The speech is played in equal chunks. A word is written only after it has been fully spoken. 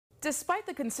Despite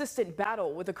the consistent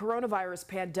battle with the coronavirus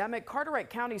pandemic,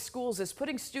 Carteret County Schools is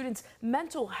putting students'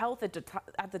 mental health at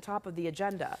the top of the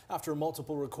agenda. After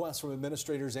multiple requests from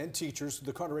administrators and teachers,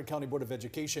 the Carteret County Board of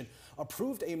Education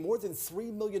approved a more than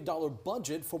 $3 million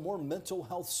budget for more mental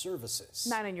health services.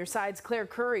 9 on your side's Claire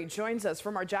Curry joins us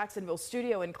from our Jacksonville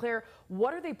studio. And Claire,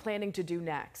 what are they planning to do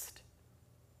next?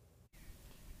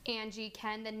 Angie,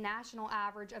 Ken, the national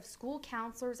average of school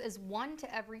counselors is 1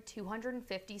 to every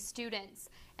 250 students.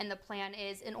 And the plan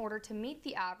is, in order to meet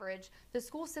the average, the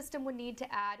school system would need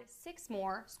to add 6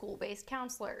 more school-based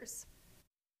counselors.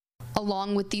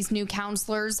 Along with these new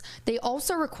counselors, they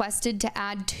also requested to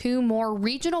add 2 more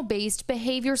regional-based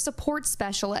behavior support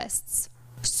specialists.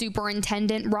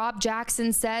 Superintendent Rob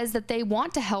Jackson says that they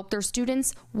want to help their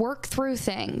students work through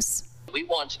things. We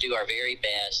want to do our very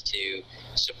best to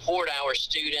support our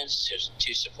students,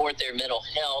 to support their mental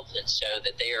health, and so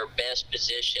that they are best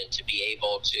positioned to be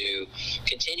able to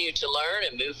continue to learn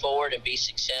and move forward and be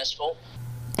successful.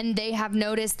 And they have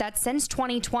noticed that since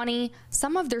 2020,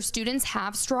 some of their students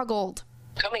have struggled.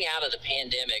 Coming out of the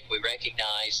pandemic, we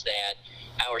recognize that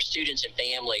our students and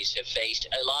families have faced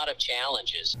a lot of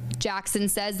challenges. Jackson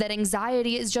says that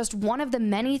anxiety is just one of the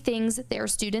many things their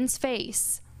students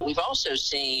face. We've also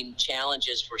seen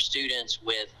challenges for students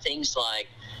with things like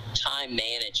time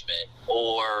management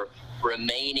or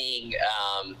remaining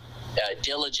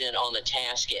diligent on the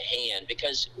task at hand,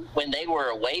 because when they were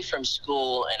away from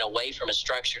school and away from a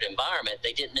structured environment,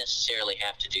 they didn't necessarily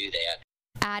have to do that.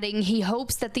 Adding, he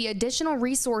hopes that the additional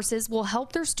resources will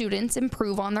help their students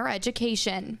improve on their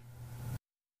education.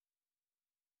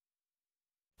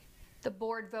 The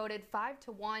board voted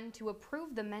 5-1 to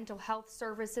approve the mental health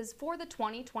services for the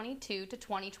 2022 to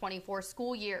 2024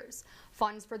 school years.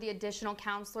 Funds for the additional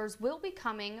counselors will be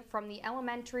coming from the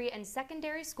elementary and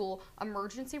secondary school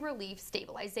emergency relief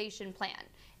stabilization plan.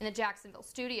 In the Jacksonville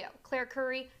studio, Claire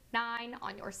Curry, 9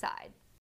 on your side.